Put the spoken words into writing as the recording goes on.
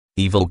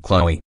Evil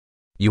Chloe.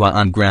 You are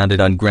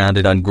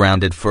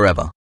ungrounded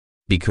forever.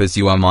 Because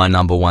you are my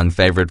 #1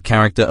 favorite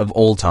character of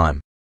all time.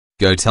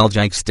 Go tell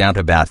Jake Stout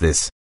about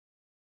this.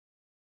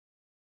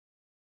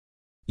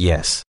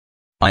 Yes.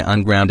 I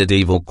ungrounded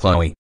Evil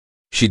Chloe.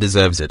 She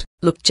deserves it.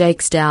 Look,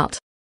 Jake Stout.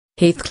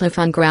 Heathcliff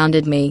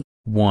ungrounded me.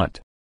 What?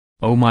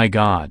 Oh my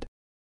God.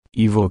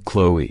 Evil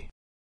Chloe.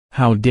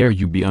 How dare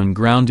you be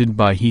ungrounded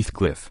by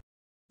Heathcliff?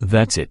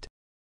 That's it.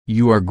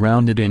 You are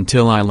grounded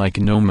until I like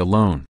Gnome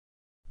alone.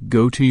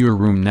 Go to your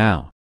room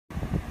now.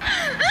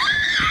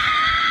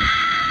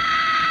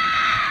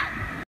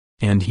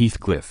 And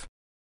Heathcliff.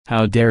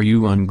 How dare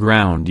you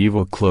unground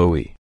Evil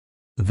Chloe?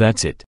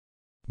 That's it.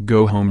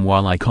 Go home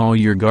while I call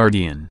your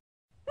guardian.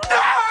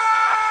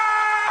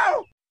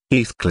 No!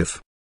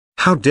 Heathcliff.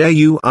 How dare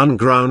you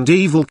unground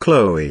Evil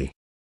Chloe?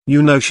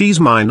 You know she's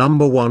my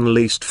 #1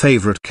 least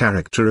favorite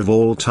character of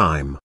all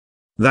time.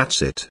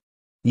 That's it.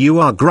 You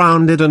are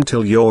grounded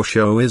until your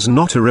show is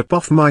not a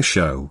rip-off my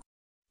show.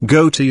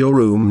 Go to your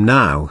room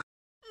now.